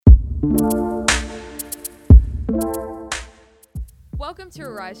Welcome to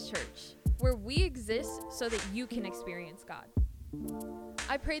Arise Church, where we exist so that you can experience God.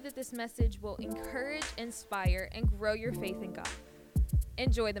 I pray that this message will encourage, inspire, and grow your faith in God.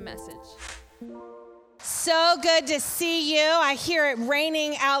 Enjoy the message. So good to see you. I hear it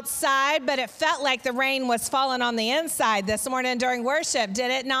raining outside, but it felt like the rain was falling on the inside this morning during worship,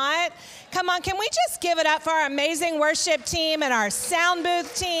 did it not? Come on, can we just give it up for our amazing worship team and our sound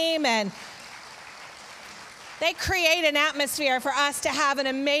booth team? And they create an atmosphere for us to have an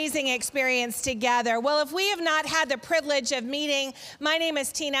amazing experience together. Well, if we have not had the privilege of meeting, my name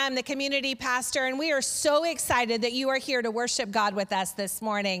is Tina. I'm the community pastor, and we are so excited that you are here to worship God with us this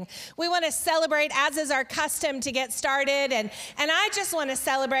morning. We want to celebrate, as is our custom, to get started. And I just want to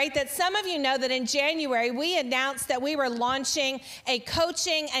celebrate that some of you know that in January, we announced that we were launching a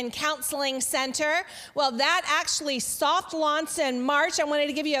coaching and counseling center. Well, that actually soft launched in March. I wanted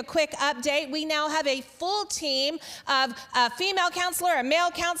to give you a quick update. We now have a full team of a female counselor, a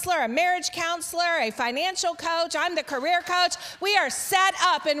male counselor, a marriage counselor, a financial coach. I'm the career coach. We are set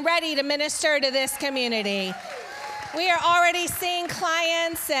up and ready to minister to this community. We are already seeing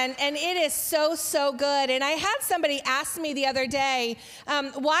clients, and it is so good. And I had somebody ask me the other day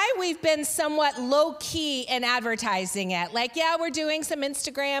why we've been somewhat low-key in advertising it. Like, yeah, we're doing some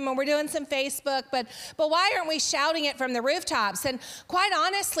Instagram and we're doing some Facebook, but why aren't we shouting it from the rooftops? And quite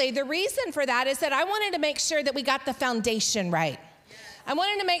honestly, the reason for that is that I wanted to make sure that we got the foundation right. I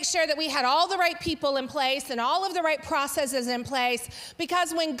wanted to make sure that we had all the right people in place and all of the right processes in place,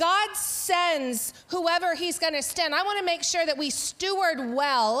 because when God sends whoever he's going to send, I want to make sure that we steward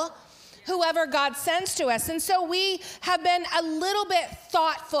well whoever God sends to us. And so we have been a little bit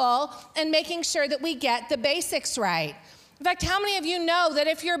thoughtful in making sure that we get the basics right. In fact, how many of you know that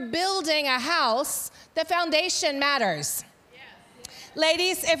if you're building a house, the foundation matters?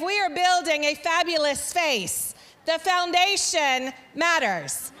 Ladies, if we are building a fabulous space, the foundation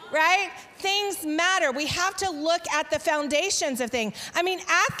matters, right? Things matter. We have to look at the foundations of things. I mean,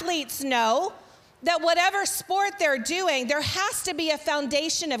 athletes know that whatever sport they're doing, there has to be a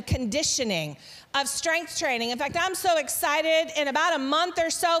foundation of conditioning, of strength training. In fact, I'm so excited. In about a month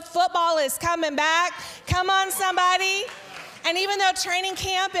or so, football is coming back. Come on, somebody. And even though training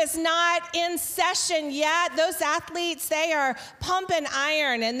camp is not in session yet, those athletes, they are pumping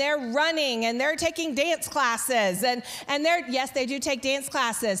iron, and they're running, and they're taking dance classes. And yes, they do take dance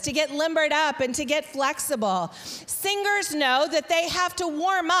classes to get limbered up and to get flexible. Singers know that they have to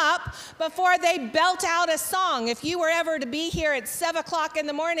warm up before they belt out a song. If you were ever to be here at 7 o'clock in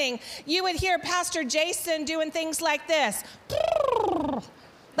the morning, you would hear Pastor Jason doing things like this.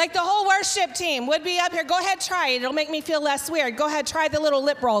 Like the whole worship team would be up here. Go ahead, try it. It'll make me feel less weird. Go ahead, try the little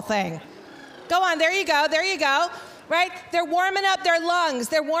lip roll thing. Go on, there you go, right? They're warming up their lungs.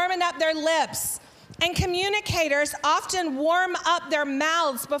 They're warming up their lips. And communicators often warm up their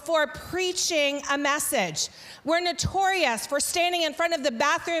mouths before preaching a message. We're notorious for standing in front of the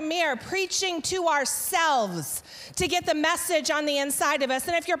bathroom mirror, preaching to ourselves to get the message on the inside of us.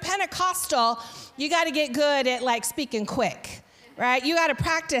 And if you're Pentecostal, you got to get good at like speaking quick. Right? You got to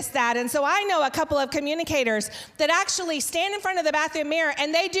practice that. And so I know a couple of communicators that actually stand in front of the bathroom mirror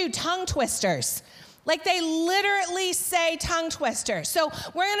and they do tongue twisters. Like they literally say tongue twisters. So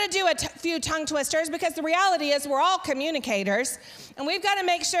we're going to do a few tongue twisters, because the reality is we're all communicators and we've got to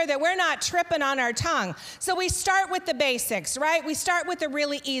make sure that we're not tripping on our tongue. So we start with the basics, right? We start with the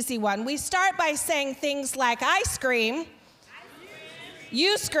really easy one. We start by saying things like, I scream,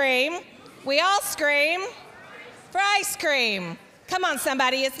 you scream, we all scream for ice cream. Come on,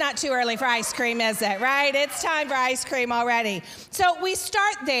 somebody, it's not too early for ice cream, is it, right? It's time for ice cream already. So we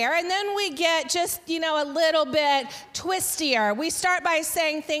start there, and then we get just, a little bit twistier. We start by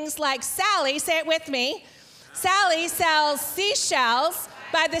saying things like, Sally, say it with me, Sally sells seashells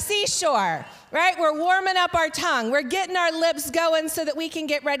by the seashore, right? We're warming up our tongue. We're getting our lips going so that we can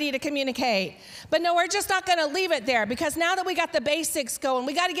get ready to communicate. But no, we're just not going to leave it there, because now that we got the basics going,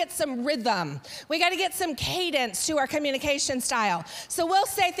 we got to get some rhythm. We got to get some cadence to our communication style. So we'll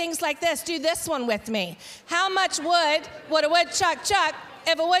say things like this. Do this one with me. How much wood would a woodchuck chuck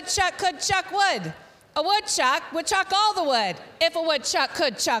if a woodchuck could chuck wood? A woodchuck would chuck all the wood if a woodchuck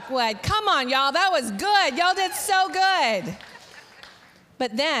could chuck wood. Come on, y'all. That was good. Y'all did so good.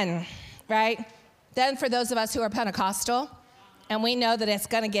 But then, right? Then for those of us who are Pentecostal, and we know that it's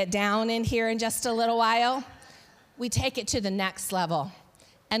going to get down in here in just a little while, we take it to the next level.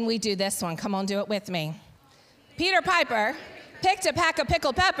 And we do this one. Come on, do it with me. Peter Piper picked a pack of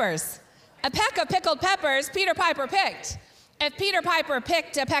pickled peppers. A peck of pickled peppers Peter Piper picked. If Peter Piper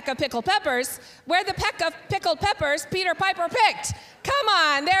picked a peck of pickled peppers, where the peck of pickled peppers Peter Piper picked? Come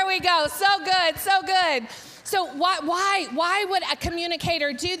on, there we go. So good, so good. So why would a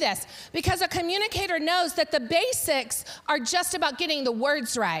communicator do this? Because a communicator knows that the basics are just about getting the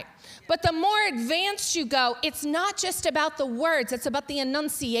words right. But the more advanced you go, it's not just about the words, it's about the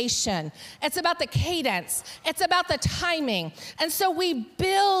enunciation. It's about the cadence. It's about the timing. And so we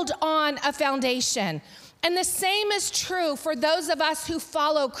build on a foundation. And the same is true for those of us who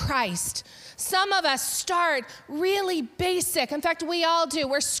follow Christ. Some of us start really basic. In fact, we all do.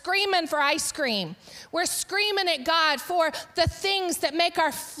 We're screaming for ice cream. We're screaming at God for the things that make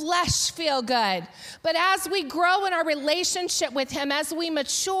our flesh feel good. But as we grow in our relationship with Him, as we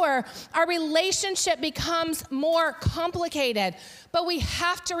mature, our relationship becomes more complicated. But we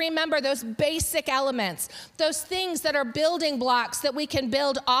have to remember those basic elements, those things that are building blocks that we can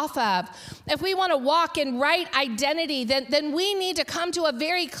build off of. If we want to walk in right identity, then we need to come to a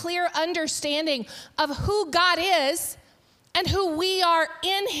very clear understanding of who God is and who we are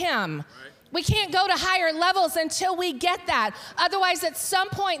in Him. Right. We can't go to higher levels until we get that. Otherwise, at some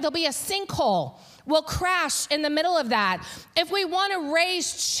point, there'll be a sinkhole. We'll crash in the middle of that. If we want to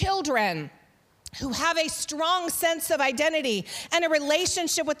raise children who have a strong sense of identity and a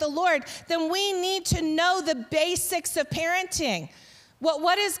relationship with the Lord, then we need to know the basics of parenting.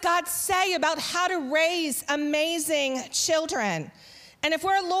 What does God say about how to raise amazing children? And if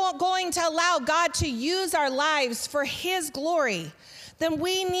we're going to allow God to use our lives for His glory, then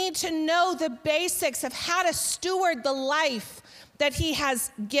we need to know the basics of how to steward the life that He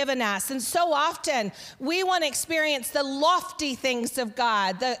has given us. And so often we want to experience the lofty things of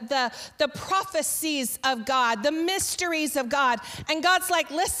God, the prophecies of God, the mysteries of God. And God's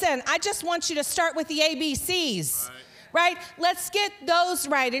like, listen, I just want you to start with the ABCs. Right? Let's get those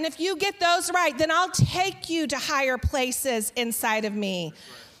right. And if you get those right, then I'll take you to higher places inside of me.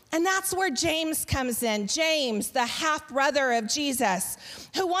 And that's where James comes in. James, the half-brother of Jesus,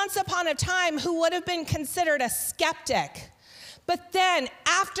 who once upon a time who would have been considered a skeptic. But then,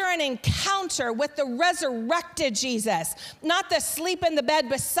 after an encounter with the resurrected Jesus, not the sleep in the bed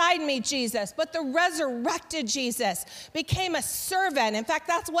beside me Jesus, but the resurrected Jesus, became a servant. In fact,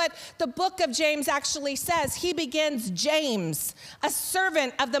 that's what the book of James actually says. He begins James, a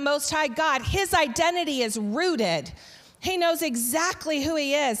servant of the Most High God. His identity is rooted. He knows exactly who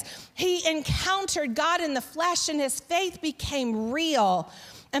he is. He encountered God in the flesh, and his faith became real.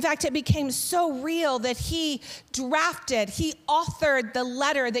 In fact, it became so real that he authored the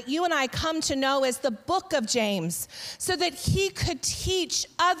letter that you and I come to know as the book of James, so that he could teach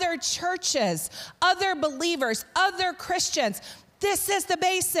other churches, other believers, other Christians. This is the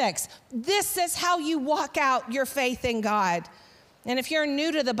basics. This is how you walk out your faith in God. And if you're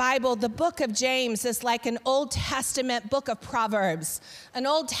new to the Bible, the book of James is like an Old Testament book of Proverbs, an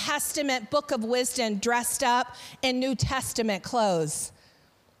Old Testament book of wisdom dressed up in New Testament clothes.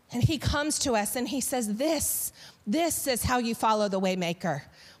 And he comes to us and he says, this is how you follow the Waymaker.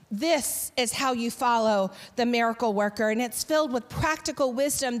 This is how you follow the miracle worker. And it's filled with practical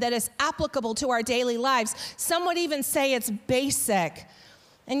wisdom that is applicable to our daily lives. Some would even say it's basic.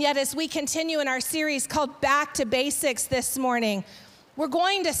 And yet, as we continue in our series called Back to Basics this morning, we're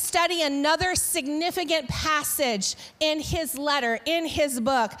going to study another significant passage in his letter, in his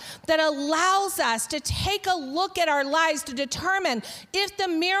book, that allows us to take a look at our lives to determine if the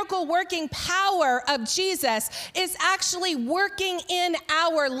miracle-working power of Jesus is actually working in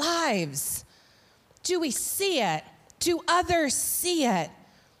our lives. Do we see it? Do others see it?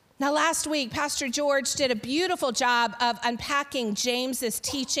 Now, last week, Pastor George did a beautiful job of unpacking James's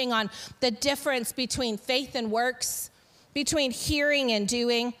teaching on the difference between faith and works, between hearing and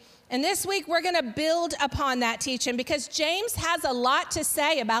doing. And this week, we're going to build upon that teaching because James has a lot to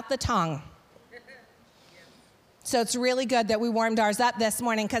say about the tongue. So it's really good that we warmed ours up this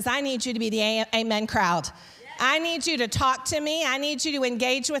morning because I need you to be the amen crowd. I need you to talk to me. I need you to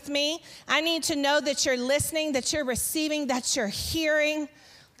engage with me. I need to know that you're listening, that you're receiving, that you're hearing.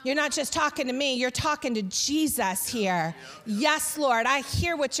 You're not just talking to me, you're talking to Jesus here. Yes, Lord, I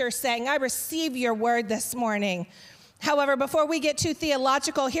hear what you're saying. I receive your word this morning. However, before we get too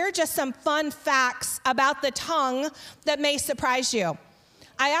theological, here are just some fun facts about the tongue that may surprise you.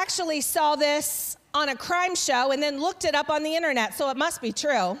 I actually saw this on a crime show and then looked it up on the internet, so it must be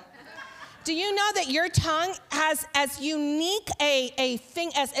true. Do you know that your tongue has as unique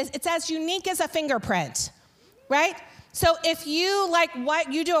it's as unique as a fingerprint, right? So if you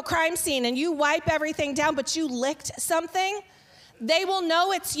you do a crime scene and you wipe everything down, but you licked something, They will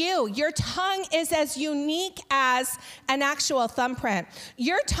know it's you. Your tongue is as unique as an actual thumbprint.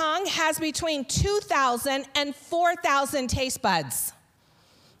 Your tongue has between 2,000 and 4,000 taste buds,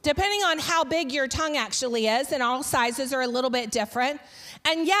 depending on how big your tongue actually is, and all sizes are a little bit different.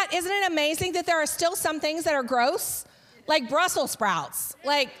 And yet, isn't it amazing that there are still some things that are gross? Like Brussels sprouts.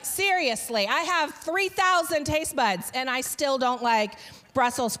 Like, seriously, I have 3,000 taste buds, and I still don't like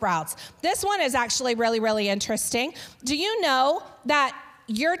Brussels sprouts. This one is actually really, really interesting. Do you know that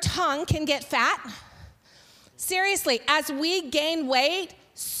your tongue can get fat? Seriously, as we gain weight,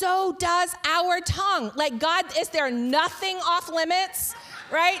 so does our tongue. Like, God, is there nothing off limits,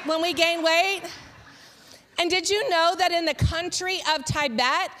 right, when we gain weight? And did you know that in the country of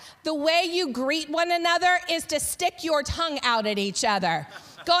Tibet, the way you greet one another is to stick your tongue out at each other?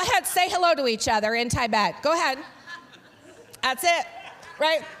 Go ahead, say hello to each other in Tibet. Go ahead. That's it,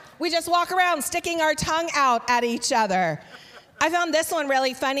 right? We just walk around sticking our tongue out at each other. I found this one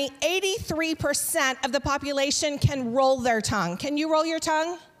really funny. 83% of the population can roll their tongue. Can you roll your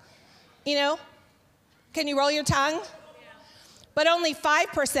tongue? You know? Can you roll your tongue? But only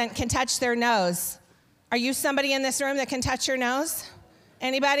 5% can touch their nose. Are you somebody in this room that can touch your nose?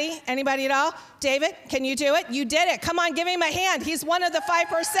 Anybody? Anybody at all? David, can you do it? You did it. Come on, give him a hand. He's one of the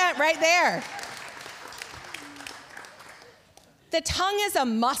 5% right there. The tongue is a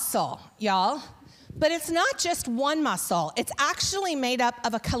muscle, y'all, but it's not just one muscle. It's actually made up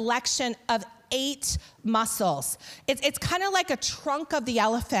of a collection of 8 muscles. It's kind of like a trunk of the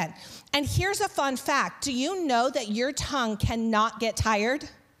elephant. And here's a fun fact. Do you know that your tongue cannot get tired?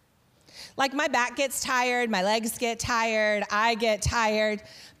 Like, my back gets tired, my legs get tired, I get tired.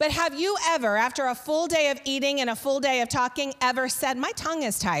 But have you ever, after a full day of eating and a full day of talking, ever said, my tongue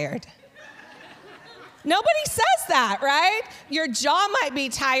is tired? Nobody says that, right? Your jaw might be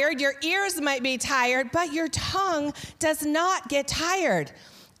tired, your ears might be tired, but your tongue does not get tired.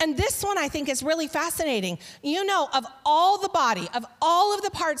 And this one I think is really fascinating. You know, of all the body, of all of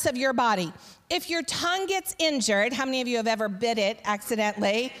the parts of your body, if your tongue gets injured, how many of you have ever bit it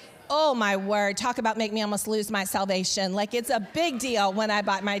accidentally? Oh my word, talk about make me almost lose my salvation. Like, it's a big deal when I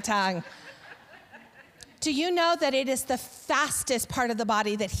bite my tongue. Do you know that it is the fastest part of the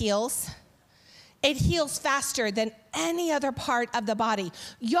body that heals? It heals faster than any other part of the body.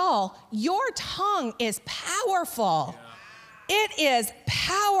 Y'all, your tongue is powerful. It is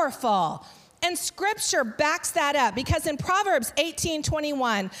powerful. And Scripture backs that up, because in Proverbs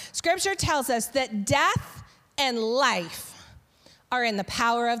 18:21, Scripture tells us that death and life are in the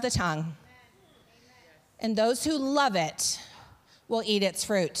power of the tongue. And those who love it will eat its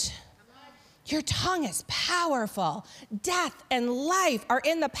fruit. Your tongue is powerful. Death and life are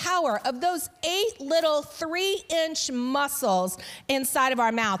in the power of those 8 little 3-inch muscles inside of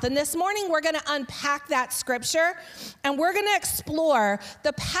our mouth. And this morning, we're going to unpack that scripture, and we're going to explore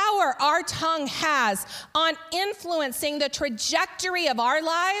the power our tongue has on influencing the trajectory of our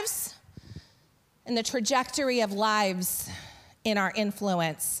lives and the trajectory of lives in our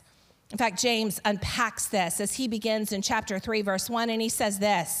influence. In fact, James unpacks this as he begins in chapter 3, verse 1, and he says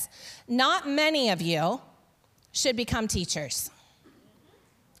this: not many of you should become teachers.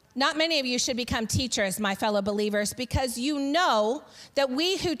 Not many of you should become teachers, my fellow believers, because you know that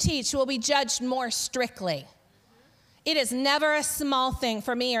we who teach will be judged more strictly. It is never a small thing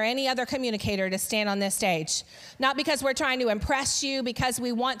for me or any other communicator to stand on this stage. Not because we're trying to impress you, because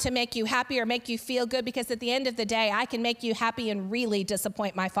we want to make you happy or make you feel good, because at the end of the day, I can make you happy and really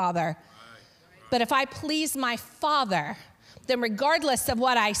disappoint my Father. But if I please my Father, then regardless of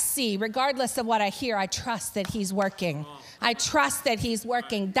what I see, regardless of what I hear, I trust that He's working. I trust that He's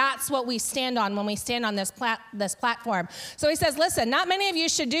working. That's what we stand on when we stand on this platform. So he says, listen, not many of you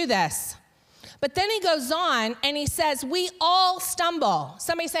should do this. But then he goes on and he says, we all stumble.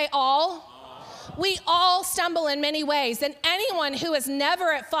 Somebody say all. We all stumble in many ways. And anyone who is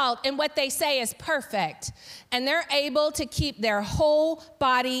never at fault in what they say is perfect. And they're able to keep their whole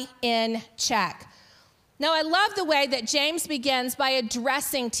body in check. Now, I love the way that James begins by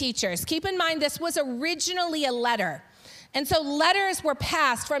addressing teachers. Keep in mind, this was originally a letter. And so letters were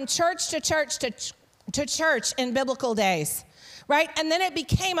passed from church to church to church in biblical days. Right? And then it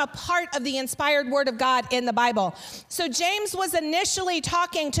became a part of the inspired word of God in the Bible. So James was initially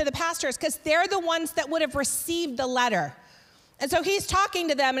talking to the pastors because they're the ones that would have received the letter. And so he's talking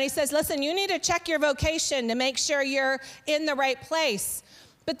to them and he says, listen, you need to check your vocation to make sure you're in the right place.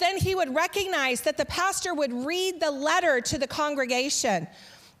 But then he would recognize that the pastor would read the letter to the congregation.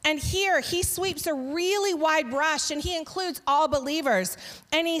 And here he sweeps a really wide brush and he includes all believers.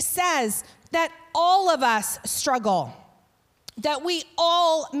 And he says that all of us struggle, that we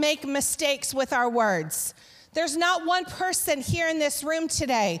all make mistakes with our words, There's not one person here in this room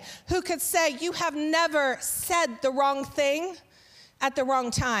today who could say you have never said the wrong thing at the wrong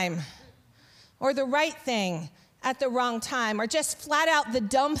time, or the right thing at the wrong time, or just flat out the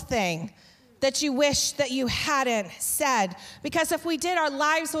dumb thing that you wish that you hadn't said. Because if we did, our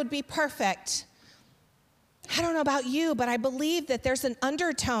lives would be perfect. I don't know about you, but I believe that there's an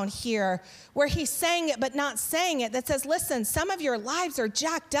undertone here where he's saying it but not saying it that says, listen, some of your lives are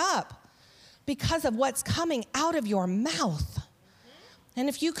jacked up because of what's coming out of your mouth. And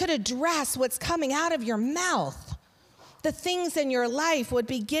if you could address what's coming out of your mouth, the things in your life would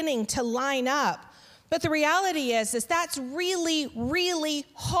beginning to line up. But the reality is that's really, really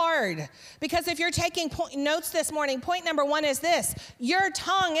hard. Because if you're taking notes this morning, point number one is this: your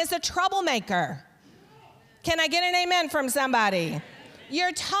tongue is a troublemaker. Can I get an amen from somebody?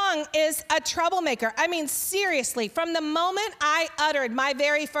 Your tongue is a troublemaker. I mean, seriously, from the moment I uttered my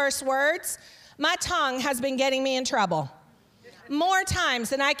very first words, my tongue has been getting me in trouble. More times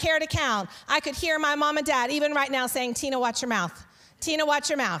than I care to count, I could hear my mom and dad, even right now, saying, Tina, watch your mouth. Tina, watch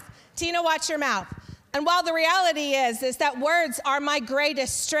your mouth. Tina, watch your mouth. And while the reality is that words are my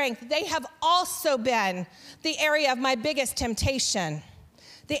greatest strength, they have also been the area of my biggest temptation,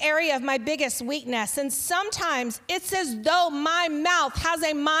 the area of my biggest weakness. And sometimes it's as though my mouth has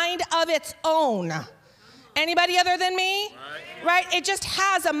a mind of its own. Anybody other than me? Right? It just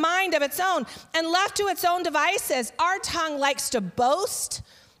has a mind of its own. And left to its own devices, our tongue likes to boast,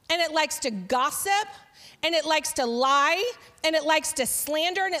 and it likes to gossip, and it likes to lie, and it likes to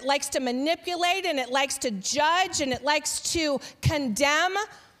slander, and it likes to manipulate, and it likes to judge, and it likes to condemn.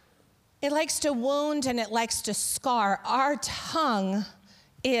 It likes to wound, and it likes to scar. Our tongue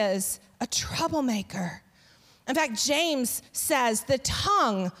is a troublemaker. In fact, James says the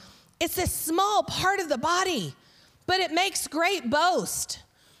tongue, it's a small part of the body, but it makes great boast.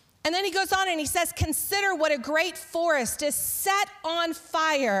 And then he goes on and he says, consider what a great forest is set on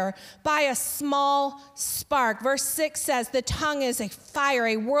fire by a small spark. Verse 6 says, the tongue is a fire,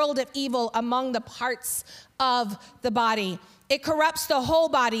 a world of evil among the parts of the body. It corrupts the whole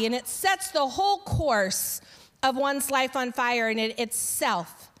body, and it sets the whole course of one's life on fire, and it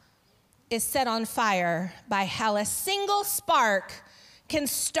itself is set on fire by hell. A single spark can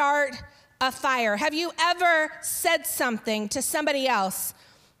start a fire. Have you ever said something to somebody else,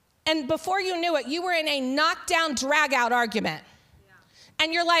 and before you knew it, you were in a knockdown, drag-out argument?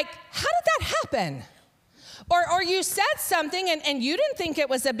 And you're like, how did that happen? Or you said something and you didn't think it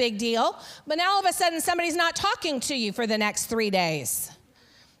was a big deal, but now all of a sudden somebody's not talking to you for the next 3 days.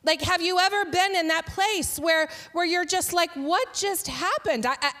 Like, have you ever been in that place where you're just like, what just happened?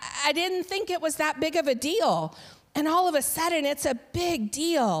 I didn't think it was that big of a deal. And all of a sudden, it's a big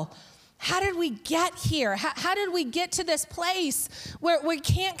deal. How did we get here? How did we get to this place where we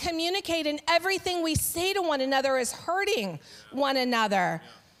can't communicate and everything we say to one another is hurting one another?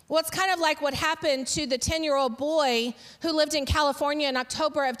 Well, it's kind of like what happened to the 10-year-old boy who lived in California in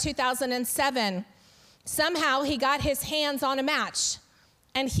October of 2007. Somehow he got his hands on a match,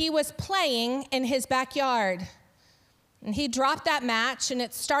 and he was playing in his backyard. And he dropped that match, and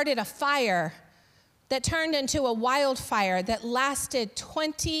it started a fire that turned into a wildfire that lasted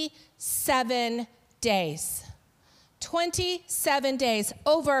 27 days. 27 days.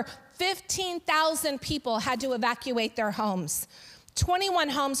 Over 15,000 people had to evacuate their homes. 21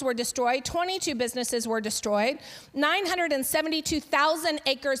 homes were destroyed, 22 businesses were destroyed, 972,000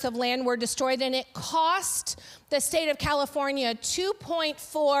 acres of land were destroyed, and it cost the state of California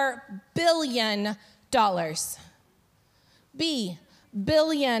 $2.4 billion.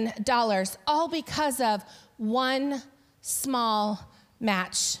 Billion dollars, all because of one small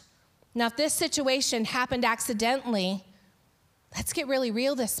match. Now, if this situation happened accidentally, let's get really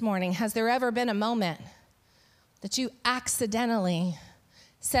real this morning. Has there ever been a moment that you accidentally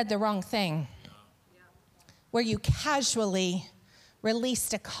said the wrong thing? Where you casually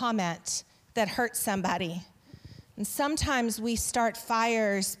released a comment that hurt somebody? And sometimes we start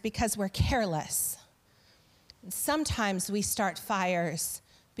fires because we're careless. And sometimes we start fires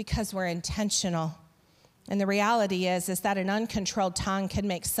because we're intentional. And the reality is that an uncontrolled tongue can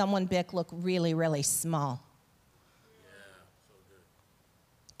make someone big look really, really small.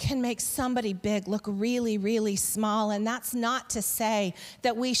 Can make somebody big look really, really small. And that's not to say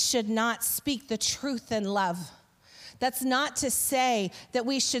that we should not speak the truth in love. That's not to say that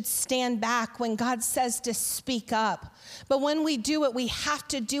we should stand back when God says to speak up. But when we do it, we have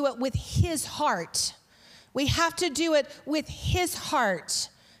to do it with His heart. We have to do it with His heart,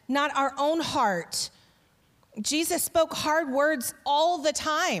 not our own heart. Jesus spoke hard words all the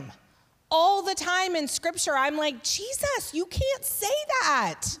time. All the time in Scripture, I'm like, Jesus, you can't say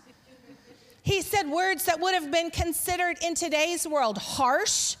that. He said words that would have been considered in today's world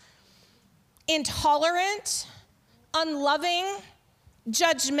harsh, intolerant, unloving,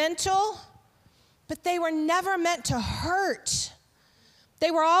 judgmental, but they were never meant to hurt.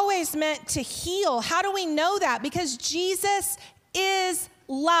 They were always meant to heal. How do we know that? Because Jesus is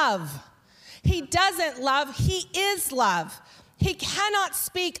love. He doesn't love, he is love. He cannot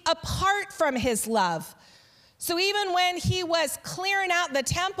speak apart from his love. So even when he was clearing out the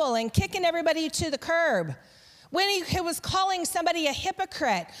temple and kicking everybody to the curb, when he was calling somebody a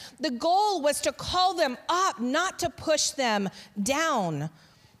hypocrite, the goal was to call them up, not to push them down.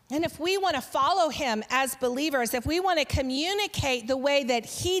 And if we want to follow him as believers, if we want to communicate the way that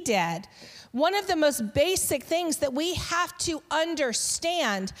he did, one of the most basic things that we have to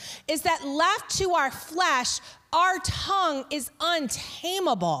understand is that left to our flesh, our tongue is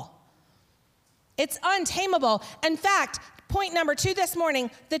untamable. It's untamable. In fact, point number 2 this morning,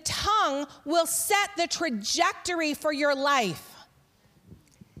 the tongue will set the trajectory for your life.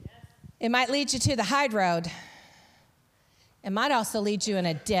 It might lead you to the high road. It might also lead you in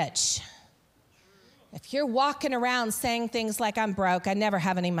a ditch. If you're walking around saying things like, I'm broke, I never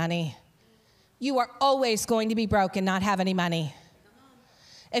have any money, you are always going to be broke and not have any money.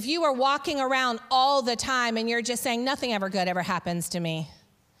 If you are walking around all the time and you're just saying, nothing ever good ever happens to me,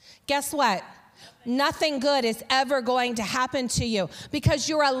 guess what? Nothing good is ever going to happen to you because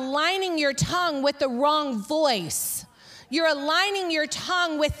you're aligning your tongue with the wrong voice. You're aligning your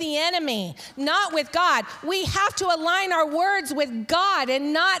tongue with the enemy, not with God. We have to align our words with God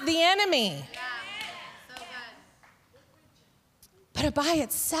and not the enemy. But by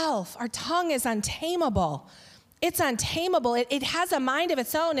itself, our tongue is untamable. It's untamable. It has a mind of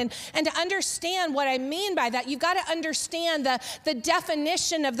its own. And to understand what I mean by that, you've got to understand the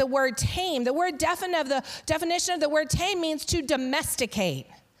definition of the word tame. The definition of the word tame means to domesticate.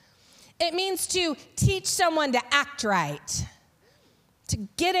 It means to teach someone to act right, to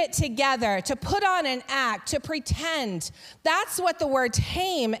get it together, to put on an act, to pretend. That's what the word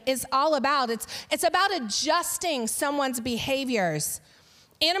tame is all about. It's about adjusting someone's behaviors.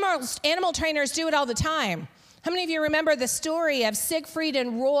 Animal trainers do it all the time. How many of you remember the story of Siegfried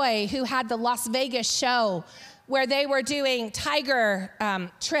and Roy, who had the Las Vegas show where they were doing tiger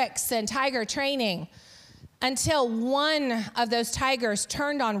tricks and tiger training until one of those tigers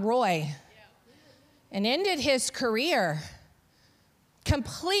turned on Roy and ended his career,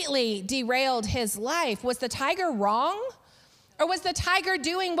 completely derailed his life? Was the tiger wrong? Or was the tiger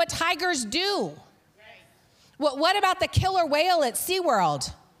doing what tigers do? What about the killer whale at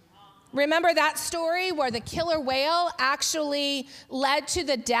SeaWorld? Remember that story where the killer whale actually led to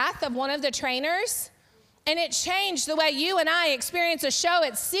the death of one of the trainers? And it changed the way you and I experience a show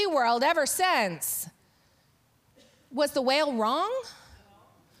at SeaWorld ever since. Was the whale wrong?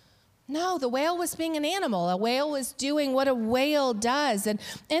 No, the whale was being an animal. A whale was doing what a whale does. And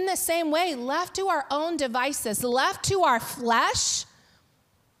in the same way, left to our own devices, left to our flesh,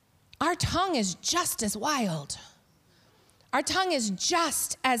 our tongue is just as wild. Our tongue is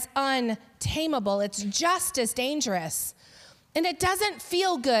just as untamable. It's just as dangerous. And it doesn't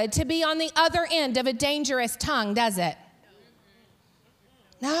feel good to be on the other end of a dangerous tongue, does it?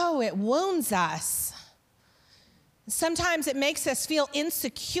 No, it wounds us. Sometimes it makes us feel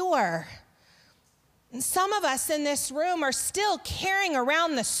insecure. And some of us in this room are still carrying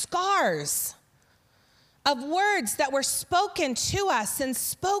around the scars of words that were spoken to us and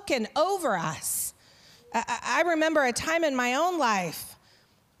spoken over us. I remember a time in my own life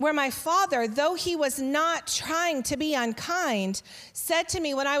where my father, though he was not trying to be unkind, said to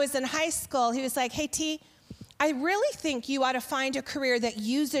me when I was in high school, he was like, hey, T, I really think you ought to find a career that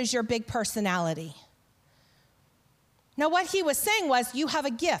uses your big personality. Now, what he was saying was, you have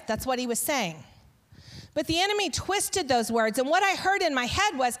a gift. That's what he was saying. But the enemy twisted those words, and what I heard in my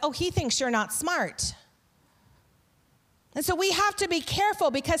head was, oh, he thinks you're not smart. And so we have to be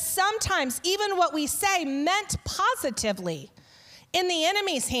careful because sometimes even what we say meant positively in the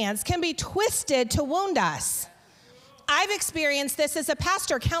enemy's hands can be twisted to wound us. I've experienced this as a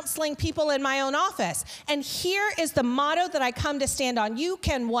pastor counseling people in my own office. And here is the motto that I come to stand on. You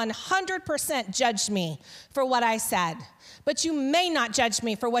can 100% judge me for what I said, but you may not judge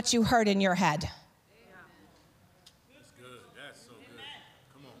me for what you heard in your head.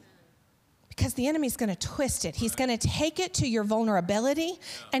 Because the enemy's going to twist it. He's going to take it to your vulnerability,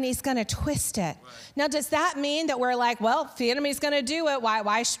 and he's going to twist it. Now, does that mean that we're like, well, if the enemy's going to do it, why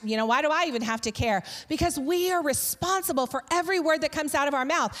do I even have to care? Because we are responsible for every word that comes out of our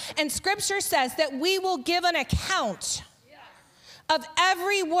mouth. And Scripture says that we will give an account of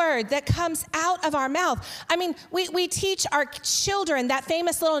every word that comes out of our mouth. I mean, we teach our children that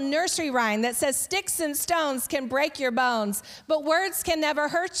famous little nursery rhyme that says, sticks and stones can break your bones, but words can never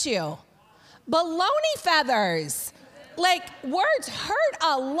hurt you. Baloney feathers. Like, words hurt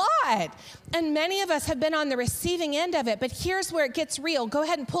a lot. And many of us have been on the receiving end of it, but here's where it gets real. Go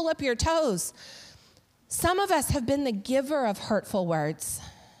ahead and pull up your toes. Some of us have been the giver of hurtful words,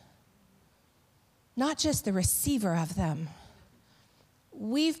 not just the receiver of them.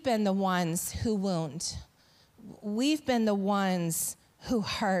 We've been the ones who wound. We've been the ones who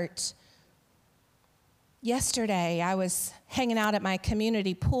hurt. Yesterday, I was hanging out at my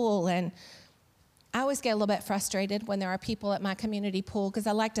community pool, and I always get a little bit frustrated when there are people at my community pool because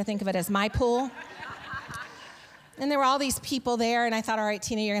I like to think of it as my pool. And there were all these people there, and I thought, all right,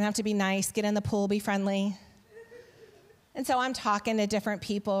 Tina, you're going to have to be nice, get in the pool, be friendly. And so I'm talking to different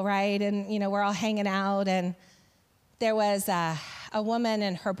people, right? And, we're all hanging out, and there was a woman,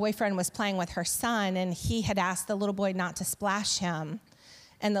 and her boyfriend was playing with her son, and he had asked the little boy not to splash him,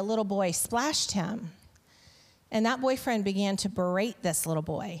 and the little boy splashed him. And that boyfriend began to berate this little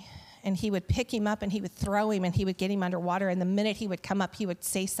boy. And he would pick him up and he would throw him and he would get him underwater. And the minute he would come up, he would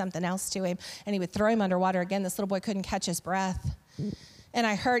say something else to him and he would throw him underwater again. This little boy couldn't catch his breath. And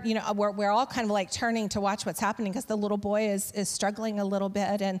I heard, we're all kind of like turning to watch what's happening because the little boy is struggling a little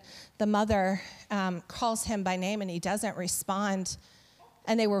bit. And the mother calls him by name and he doesn't respond.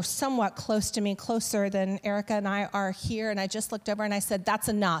 And they were somewhat close to me, closer than Erica and I are here. And I just looked over and I said, that's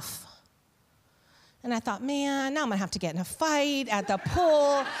enough. And I thought, man, now I'm going to have to get in a fight at the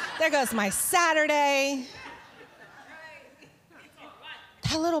pool. There goes my Saturday.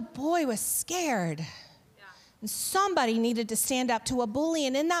 That little boy was scared. And somebody needed to stand up to a bully.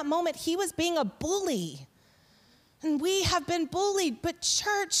 And in that moment, he was being a bully. And we have been bullied. But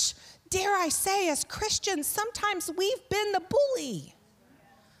church, dare I say, as Christians, sometimes we've been the bully.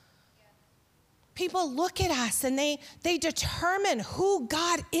 People look at us and they determine who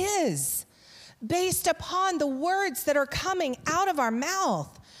God is based upon the words that are coming out of our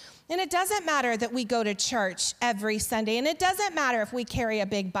mouth. And it doesn't matter that we go to church every Sunday, and it doesn't matter if we carry a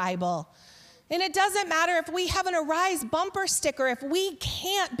big Bible, and it doesn't matter if we have an Arise bumper sticker. If we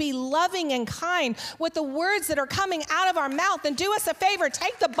can't be loving and kind with the words that are coming out of our mouth, then do us a favor,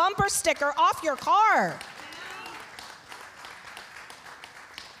 take the bumper sticker off your car.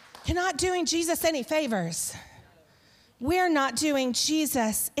 You're not doing Jesus any favors. We're not doing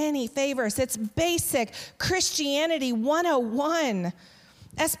Jesus any favors. It's basic Christianity 101.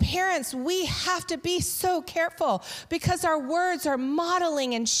 As parents, we have to be so careful because our words are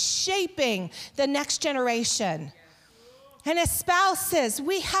modeling and shaping the next generation. And as spouses,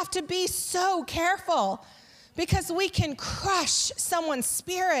 we have to be so careful because we can crush someone's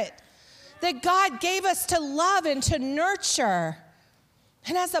spirit that God gave us to love and to nurture.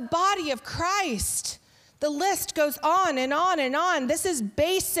 And as a body of Christ, the list goes on and on and on. This is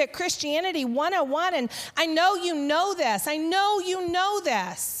basic Christianity 101, and I know you know this. I know you know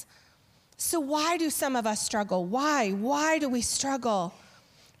this. So why do some of us struggle? Why? Why do we struggle?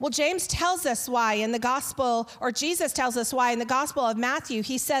 Well, James tells us why in the gospel, or Jesus tells us why in the Gospel of Matthew.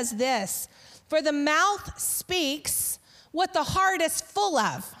 He says this, for the mouth speaks what the heart is full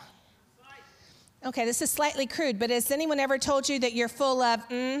of. Okay, this is slightly crude, but has anyone ever told you that you're full of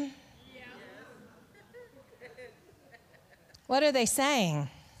What are they saying?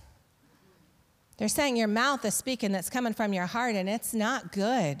 They're saying your mouth is speaking that's coming from your heart, and it's not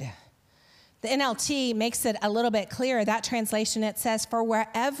good. The NLT makes it a little bit clearer. That translation, it says, for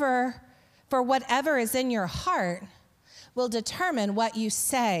whatever is in your heart will determine what you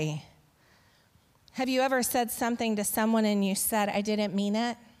say. Have you ever said something to someone and you said, I didn't mean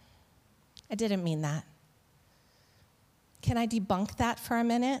it? I didn't mean that. Can I debunk that for a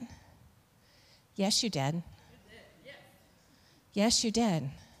minute? Yes, you did. Yes, you did.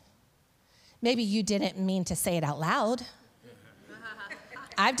 Maybe you didn't mean to say it out loud.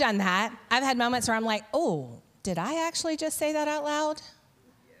 I've done that. I've had moments where I'm like, oh, did I actually just say that out loud?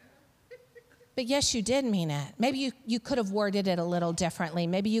 But yes, you did mean it. Maybe you could have worded it a little differently.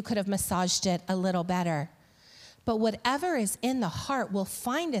 Maybe you could have massaged it a little better. But whatever is in the heart will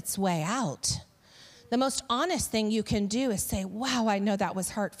find its way out. The most honest thing you can do is say, wow, I know that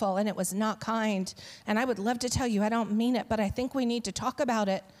was hurtful and it was not kind. And I would love to tell you I don't mean it, but I think we need to talk about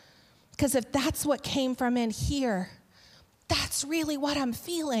it. Because if that's what came from in here, that's really what I'm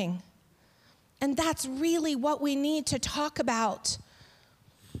feeling. And that's really what we need to talk about.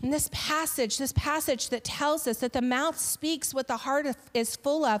 And this passage that tells us that the mouth speaks what the heart is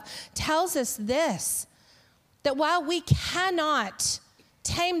full of, tells us this, that while we cannot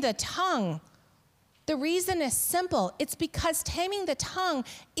tame the tongue, The reason is simple. It's because taming the tongue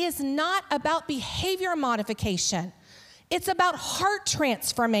is not about behavior modification. It's about heart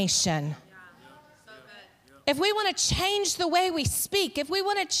transformation. If we want to change the way we speak, if we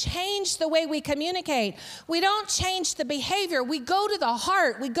want to change the way we communicate, we don't change the behavior. We go to the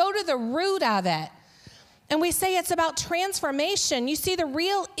heart. We go to the root of it. And we say it's about transformation. You see, the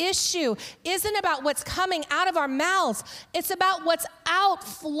real issue isn't about what's coming out of our mouths. It's about what's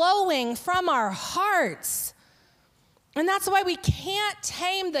outflowing from our hearts. And that's why we can't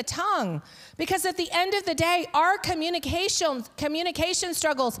tame the tongue. Because at the end of the day, our communication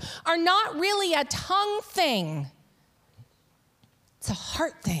struggles are not really a tongue thing. It's a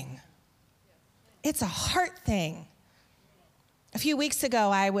heart thing. It's a heart thing. A few weeks ago,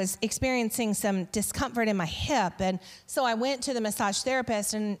 I was experiencing some discomfort in my hip, and so I went to the massage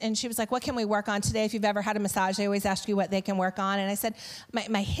therapist, and she was like, what can we work on today? If you've ever had a massage, they always ask you what they can work on, and I said,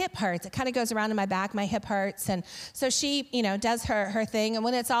 my hip hurts. It kind of goes around in my back. My hip hurts, and so she, does her thing, and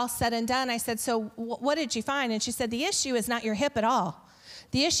when it's all said and done, I said, so what did you find? And she said, the issue is not your hip at all.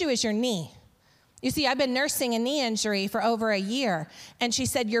 The issue is your knee. You see, I've been nursing a knee injury for over a year, and she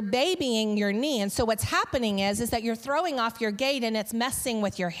said, you're babying your knee, and so what's happening is that you're throwing off your gait, and it's messing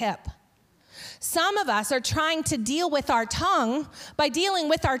with your hip. Some of us are trying to deal with our tongue by dealing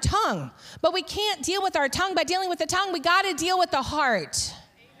with our tongue, but we can't deal with our tongue by dealing with the tongue. We got to deal with the heart.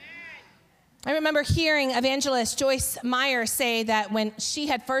 I remember hearing evangelist Joyce Meyer say that when she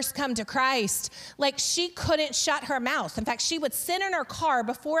had first come to Christ, she couldn't shut her mouth. In fact, she would sit in her car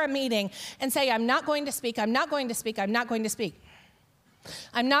before a meeting and say, I'm not going to speak, I'm not going to speak, I'm not going to speak.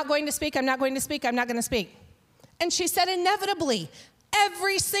 I'm not going to speak, I'm not going to speak, I'm not going to speak. And she said inevitably,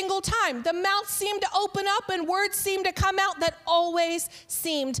 every single time, the mouth seemed to open up and words seemed to come out that always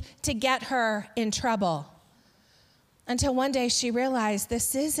seemed to get her in trouble. Until one day she realized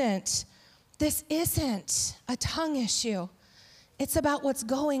this isn't a tongue issue. It's about what's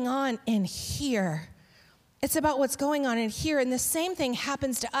going on in here. It's about what's going on in here. And the same thing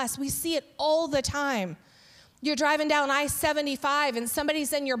happens to us. We see it all the time. You're driving down I-75 and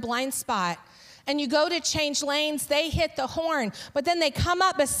somebody's in your blind spot. And you go to change lanes, they hit the horn. But then they come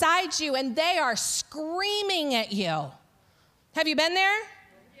up beside you and they are screaming at you. Have you been there?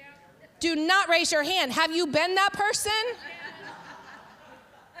 Yeah. Do not raise your hand. Have you been that person?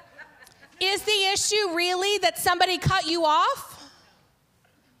 Is the issue really that somebody cut you off?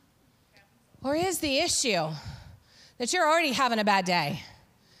 Or is the issue that you're already having a bad day?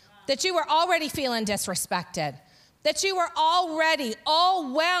 That you were already feeling disrespected? That you were already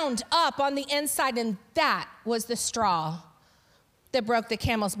all wound up on the inside, and that was the straw that broke the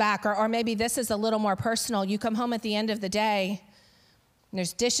camel's back? Or maybe this is a little more personal. You come home at the end of the day, and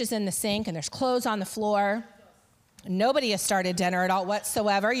there's dishes in the sink, and there's clothes on the floor. Nobody has started dinner at all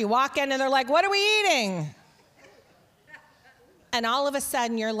whatsoever. You walk in and they're like, what are we eating? And all of a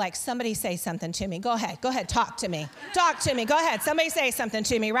sudden you're like, somebody say something to me. Go ahead, talk to me. Talk to me, go ahead. Somebody say something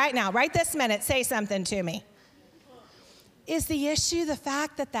to me right now, right this minute, say something to me. Is the issue the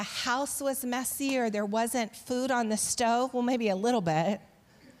fact that the house was messy or there wasn't food on the stove? Well, maybe a little bit.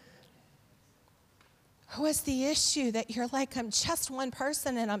 Or was the issue that you're like, I'm just one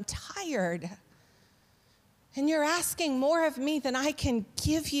person and I'm tired? And you're asking more of me than I can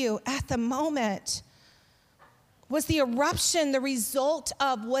give you at the moment. Was the eruption the result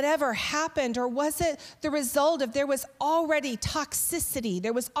of whatever happened, or was it the result of there was already toxicity,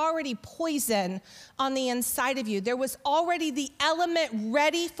 there was already poison on the inside of you, there was already the element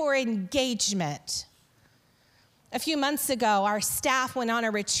ready for engagement? A few months ago, our staff went on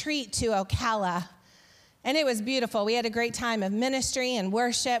a retreat to Ocala. And it was beautiful. We had a great time of ministry and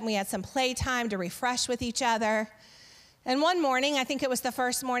worship, and we had some playtime to refresh with each other. And one morning, I think it was the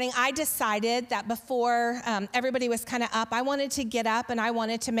first morning, I decided that before everybody was kind of up, I wanted to get up and I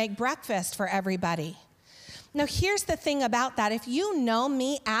wanted to make breakfast for everybody. Now, here's the thing about that. If you know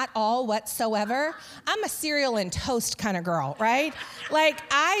me at all whatsoever, I'm a cereal and toast kind of girl, right?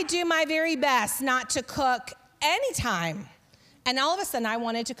 I do my very best not to cook anytime. And all of a sudden, I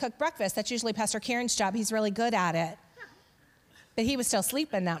wanted to cook breakfast. That's usually Pastor Kieran's job. He's really good at it. But he was still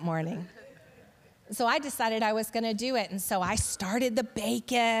sleeping that morning. So I decided I was going to do it. And so I started the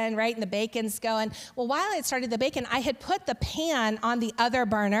bacon, right? And the bacon's going. Well, while I had started the bacon, I had put the pan on the other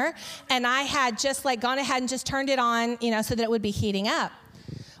burner. And I had just gone ahead and just turned it on, so that it would be heating up.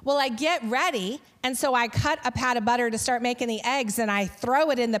 Well, I get ready, and so I cut a pat of butter to start making the eggs, and I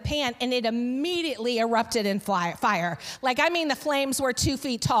throw it in the pan, and it immediately erupted in fire. The flames were 2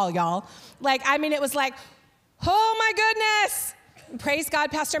 feet tall, y'all. It was like, oh my goodness. Praise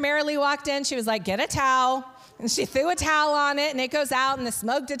God, Pastor Marilee walked in. She was like, get a towel. And she threw a towel on it, and it goes out, and the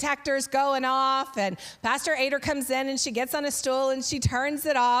smoke detector's going off, and Pastor Ader comes in, and she gets on a stool, and she turns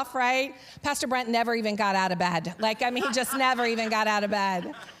it off, right? Pastor Brent never even got out of bed. He just never even got out of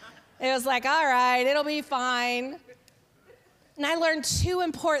bed. It was like, all right, it'll be fine. And I learned two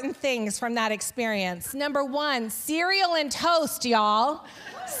important things from that experience. Number one, cereal and toast, y'all.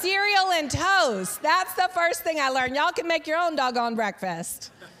 Cereal and toast. That's the first thing I learned. Y'all can make your own doggone breakfast.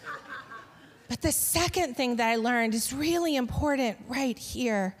 But the second thing that I learned is really important right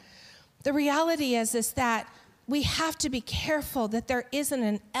here. The reality is that we have to be careful that there isn't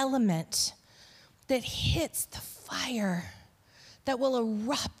an element that hits the fire that will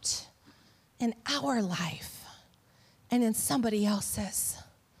erupt in our life and in somebody else's.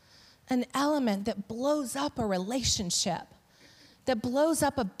 An element that blows up a relationship, that blows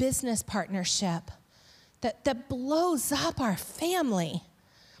up a business partnership, that blows up our family.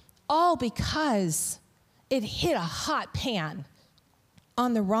 All because it hit a hot pan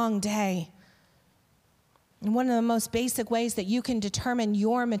on the wrong day. And one of the most basic ways that you can determine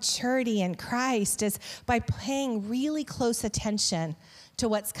your maturity in Christ is by paying really close attention to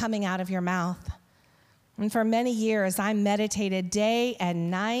what's coming out of your mouth. And for many years, I meditated day and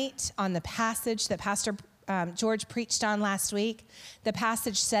night on the passage that Pastor George preached on last week. The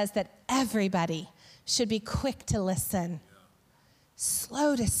passage says that everybody should be quick to listen,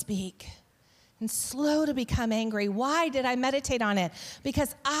 slow to speak, and slow to become angry. Why did I meditate on it?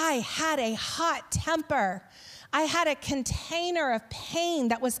 Because I had a hot temper. I had a container of pain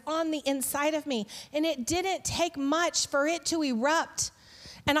that was on the inside of me, and it didn't take much for it to erupt.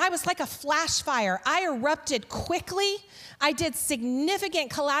 And I was like a flash fire. I erupted quickly. I did significant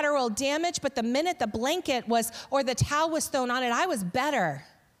collateral damage, but the minute the blanket or the towel was thrown on it, I was better.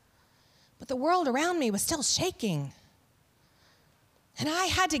 But the world around me was still shaking. And I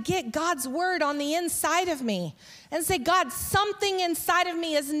had to get God's word on the inside of me and say, God, something inside of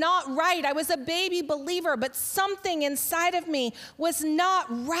me is not right. I was a baby believer, but something inside of me was not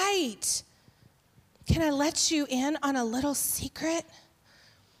right. Can I let you in on a little secret?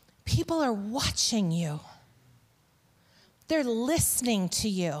 People are watching you. They're listening to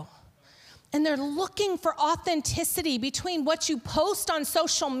you. And they're looking for authenticity between what you post on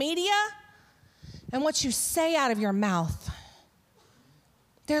social media and what you say out of your mouth.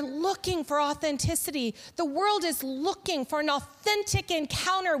 They're looking for authenticity. The world is looking for an authentic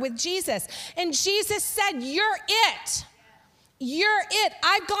encounter with Jesus. And Jesus said, you're it. You're it.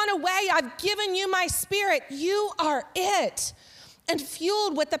 I've gone away. I've given you my spirit. You are it. And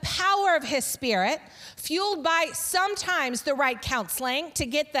fueled with the power of his spirit, fueled by sometimes the right counseling to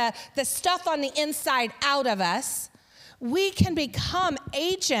get the stuff on the inside out of us, we can become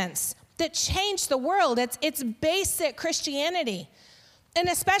agents that change the world. It's basic Christianity. And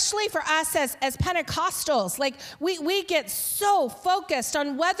especially for us as Pentecostals, we get so focused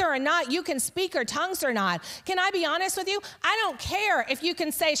on whether or not you can speak or tongues or not. Can I be honest with you? I don't care if you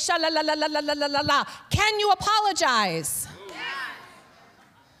can say sha-la-la-la-la-la-la-la-la. Can you apologize?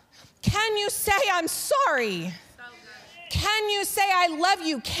 Can you say I'm sorry? Can you say I love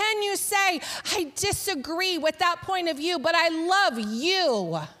you? Can you say I disagree with that point of view, but I love you?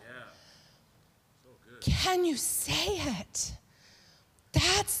 Yeah. So good. Can you say it?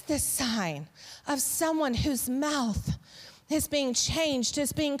 That's the sign of someone whose mouth is being changed,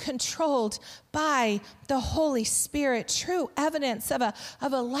 is being controlled by the Holy Spirit. True evidence of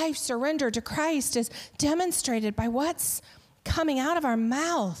a life surrendered to Christ is demonstrated by what's coming out of our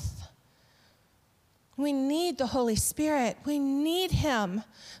mouth. We need the Holy Spirit. We need him.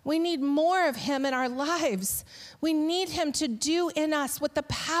 We need more of him in our lives. We need him to do in us with the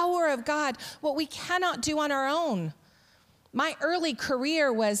power of God what we cannot do on our own. My early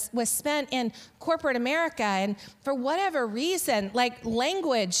career was spent in corporate America, and for whatever reason,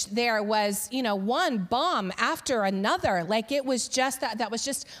 language there was, one bomb after another. It was just that was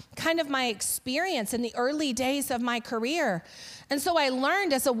just kind of my experience in the early days of my career. And so I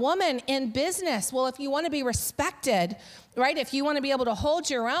learned as a woman in business, well, if you want to be respected, right, if you want to be able to hold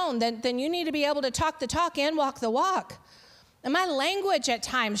your own, then you need to be able to talk the talk and walk the walk. And my language at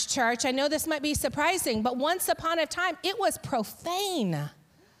times, church, I know this might be surprising, but once upon a time, it was profane.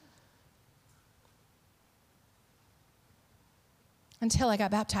 Until I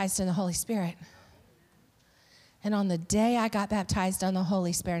got baptized in the Holy Spirit. And on the day I got baptized in the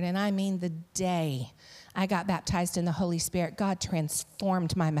Holy Spirit, and I mean the day I got baptized in the Holy Spirit, God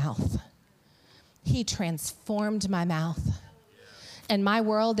transformed my mouth. He transformed my mouth. In my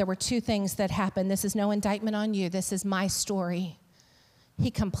world, there were two things that happened. This is no indictment on you. This is my story. He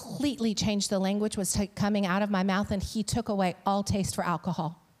completely changed the language was coming out of my mouth, and he took away all taste for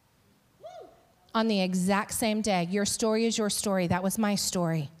alcohol. on the exact same day. Your story is your story. That was my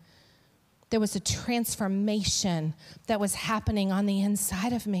story. There was a transformation that was happening on the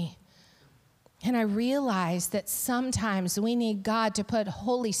inside of me. And I realized that sometimes we need God to put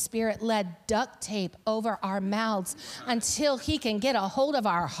Holy Spirit-led duct tape over our mouths until he can get a hold of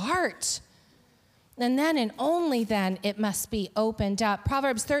our heart. And then and only then it must be opened up.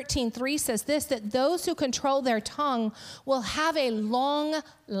 Proverbs 13:3 says this, that those who control their tongue will have a long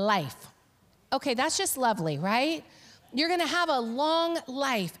life. Okay, that's just lovely, right? You're going to have a long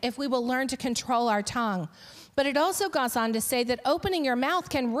life if we will learn to control our tongue. But it also goes on to say that opening your mouth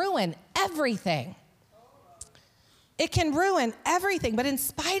can ruin everything. It can ruin everything. But in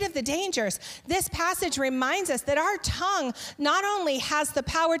spite of the dangers, this passage reminds us that our tongue not only has the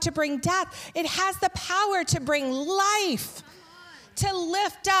power to bring death, it has the power to bring life, to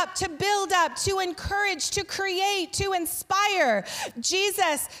lift up, to build up, to encourage, to create, to inspire.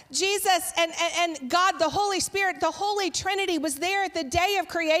 Jesus and God, the Holy Spirit, the Holy Trinity was there at the day of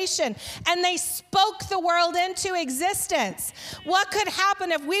creation, and they spoke the world into existence. What could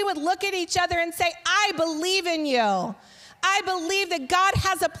happen if we would look at each other and say, I believe in you. I believe that God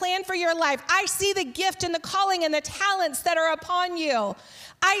has a plan for your life. I see the gift and the calling and the talents that are upon you.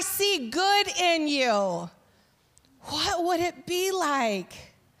 I see good in you. What would it be like?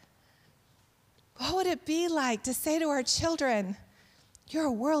 What would it be like to say to our children, you're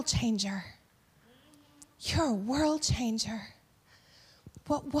a world changer. You're a world changer.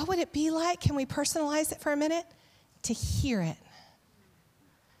 What would it be like? Can we personalize it for a minute? To hear it.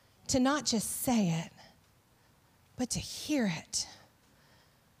 To not just say it, but to hear it.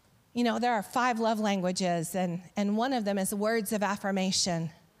 You know, there are 5 love languages, and one of them is words of affirmation.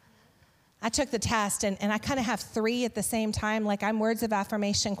 I took the test, and I kind of have 3 at the same time. Like, I'm words of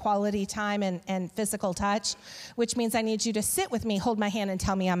affirmation, quality time, and physical touch, which means I need you to sit with me, hold my hand, and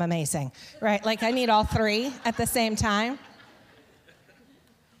tell me I'm amazing, right? Like, I need all 3 at the same time.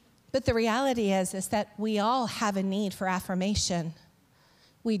 But the reality is that we all have a need for affirmation.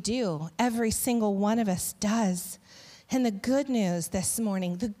 We do. Every single one of us does. And the good news this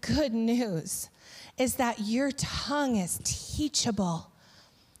morning, the good news is that your tongue is teachable.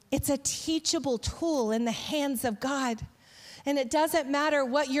 It's a teachable tool in the hands of God. And it doesn't matter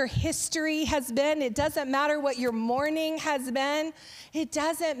what your history has been. It doesn't matter what your morning has been. It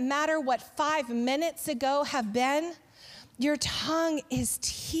doesn't matter what 5 minutes ago have been. Your tongue is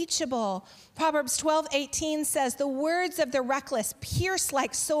teachable. Proverbs 12:18 says, the words of the reckless pierce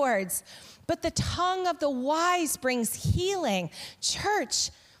like swords, but the tongue of the wise brings healing. Church,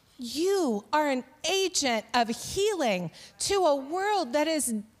 you are an agent of healing to a world that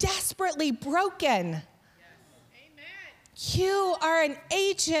is desperately broken. You are an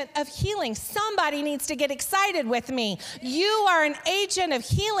agent of healing. Somebody needs to get excited with me. You are an agent of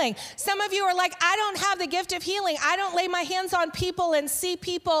healing. Some of you are like, I don't have the gift of healing. I don't lay my hands on people and see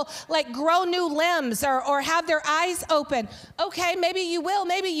people like grow new limbs or have their eyes open. Okay, maybe you will,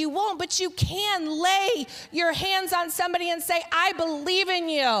 maybe you won't, but you can lay your hands on somebody and say, I believe in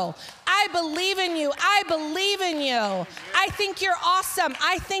you. I believe in you. I believe in you. I think you're awesome.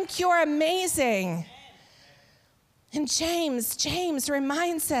 I think you're amazing. And James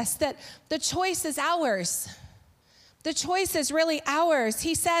reminds us that the choice is ours. The choice is really ours.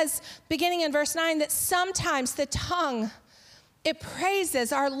 He says, beginning in verse 9, that sometimes the tongue, it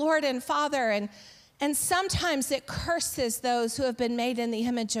praises our Lord and Father, and sometimes it curses those who have been made in the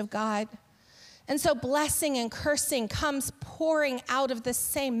image of God. And so blessing and cursing comes pouring out of the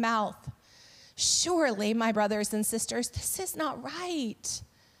same mouth. Surely, my brothers and sisters, this is not right.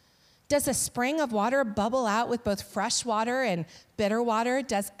 Does a spring of water bubble out with both fresh water and bitter water?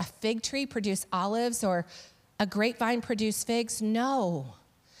 Does a fig tree produce olives or a grapevine produce figs? No.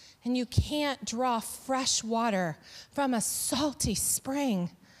 And you can't draw fresh water from a salty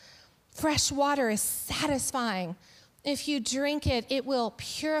spring. Fresh water is satisfying. If you drink it, it will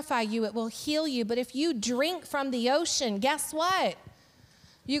purify you. It will heal you. But if you drink from the ocean, guess what?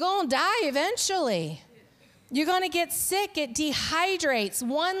 You're going to die eventually. You're going to get sick. It dehydrates.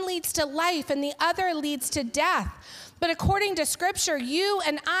 One leads to life and the other leads to death. But according to Scripture, you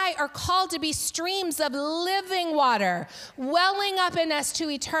and I are called to be streams of living water, welling up in us to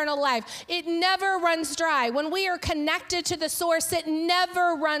eternal life. It never runs dry. When we are connected to the source, it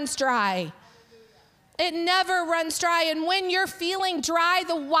never runs dry. It never runs dry. And when you're feeling dry,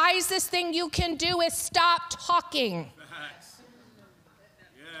 the wisest thing you can do is stop talking.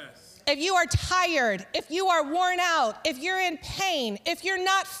 if you are tired, if you are worn out, if you're in pain, if you're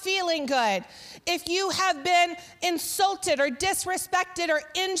not feeling good, if you have been insulted or disrespected or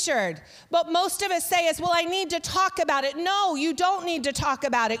injured, what most of us say is, well, I need to talk about it. No, you don't need to talk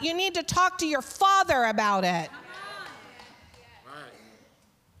about it. You need to talk to your Father about it.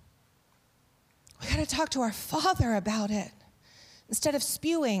 We got to talk to our Father about it instead of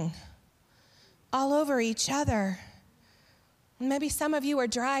spewing all over each other. Maybe some of you are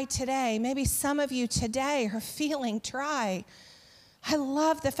dry today. Maybe some of you today are feeling dry. I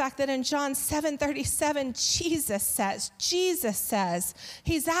love the fact that in John 7:37, Jesus says,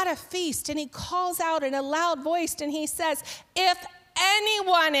 he's at a feast and he calls out in a loud voice and he says, if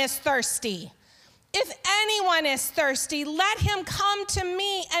anyone is thirsty, let him come to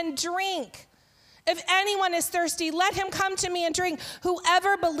me and drink. If anyone is thirsty, let him come to me and drink.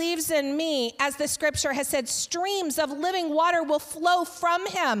 Whoever believes in me, as the scripture has said, streams of living water will flow from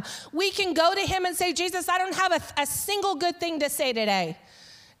him. We can go to him and say, Jesus, I don't have a single good thing to say today.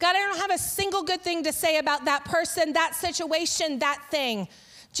 God, I don't have a single good thing to say about that person, that situation, that thing.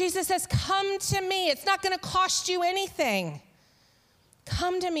 Jesus says, come to me. It's not going to cost you anything.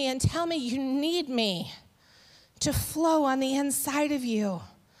 Come to me and tell me you need me to flow on the inside of you.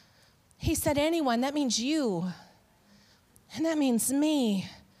 He said, anyone, that means you. And that means me.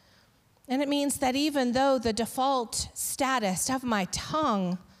 And it means that even though the default status of my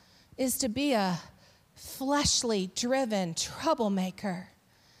tongue is to be a fleshly driven troublemaker,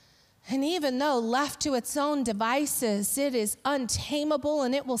 and even though left to its own devices, it is untamable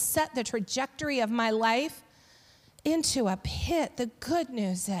and it will set the trajectory of my life into a pit, the good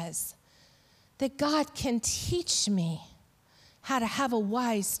news is that God can teach me how to have a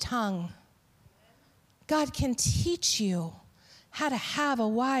wise tongue. God can teach you how to have a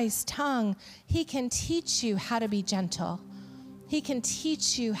wise tongue. He can teach you how to be gentle. He can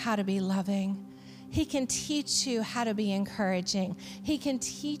teach you how to be loving. He can teach you how to be encouraging. He can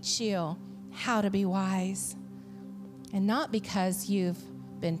teach you how to be wise. And not because you've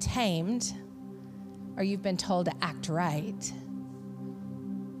been tamed or you've been told to act right,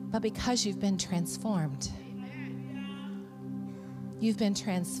 but because you've been transformed. You've been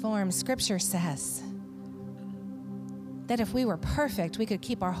transformed. Scripture says that if we were perfect, we could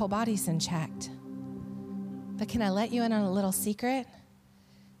keep our whole bodies in check. But can I let you in on a little secret?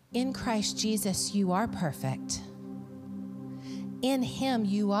 In Christ Jesus, you are perfect. In him,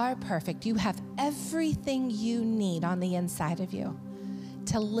 you are perfect. You have everything you need on the inside of you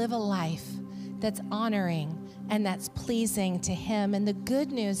to live a life that's honoring and that's pleasing to him. And the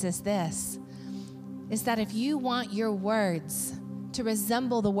good news is this, is that if you want your words to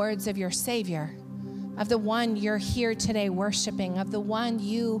resemble the words of your Savior, of the one you're here today worshiping, of the one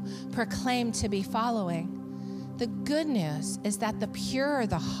you proclaim to be following, the good news is that the purer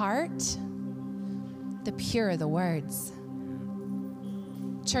the heart, the purer the words.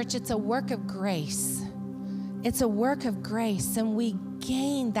 Church, it's a work of grace. It's a work of grace, and we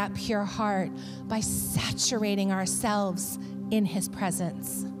gain that pure heart by saturating ourselves in his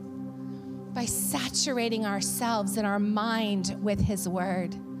presence, by saturating ourselves in our mind with his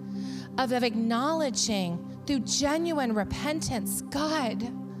word, of acknowledging through genuine repentance,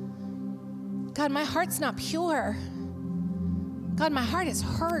 God, my heart's not pure. God, my heart is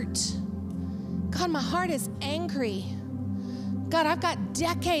hurt. God, my heart is angry. God, I've got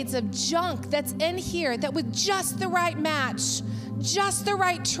decades of junk that's in here that with just the right match, just the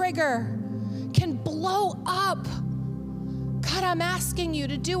right trigger, can blow up. God, I'm asking you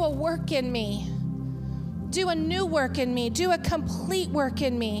to do a work in me. Do a new work in me. Do a complete work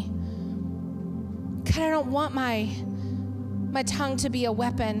in me. God, I don't want my tongue to be a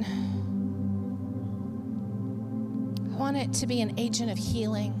weapon. I want it to be an agent of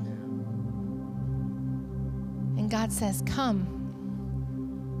healing. And God says, come.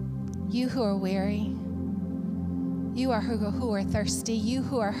 You who are weary, you who are thirsty, you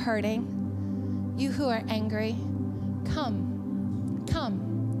who are hurting, you who are angry, come,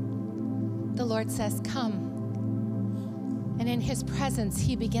 come. The Lord says, come. And in his presence,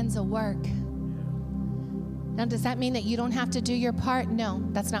 he begins a work. Now, does that mean that you don't have to do your part? No,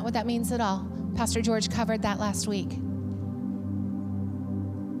 that's not what that means at all. Pastor George covered that last week.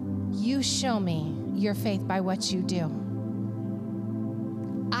 You show me your faith by what you do.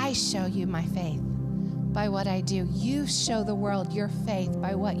 I show you my faith by what I do. You show the world your faith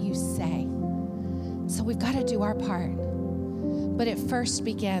by what you say. So we've got to do our part. But it first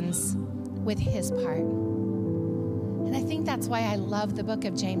begins with his part. And I think that's why I love the book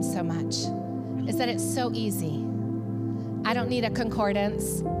of James so much, is that it's so easy. I don't need a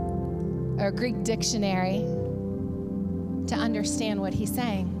concordance or a Greek dictionary to understand what he's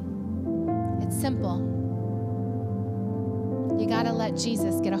saying. It's simple. You got to let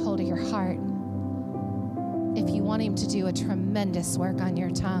Jesus get a hold of your heart if you want him to do a tremendous work on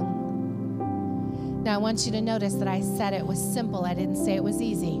your tongue. Now, I want you to notice that I said it was simple. I didn't say it was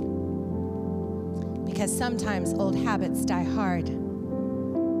easy. Because sometimes old habits die hard.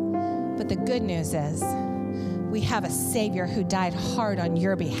 But the good news is we have a Savior who died hard on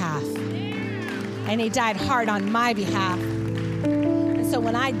your behalf. And he died hard on my behalf. And so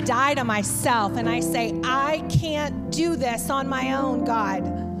when I die to myself and I say, I can't do this on my own, God.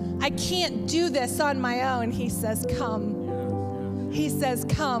 I can't do this on my own. He says, come. He says,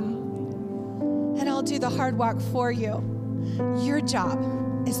 come. And I'll do the hard work for you. Your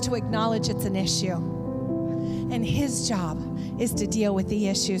job is to acknowledge it's an issue. And his job is to deal with the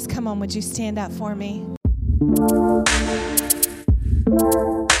issues. Come on, would you stand up for me?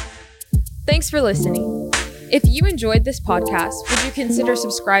 Thanks for listening. If you enjoyed this podcast, would you consider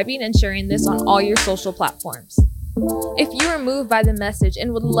subscribing and sharing this on all your social platforms? If you are moved by the message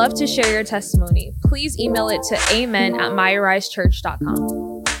and would love to share your testimony, please email it to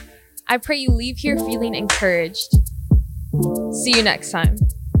amen@myarisechurch.com. I pray you leave here feeling encouraged. See you next time.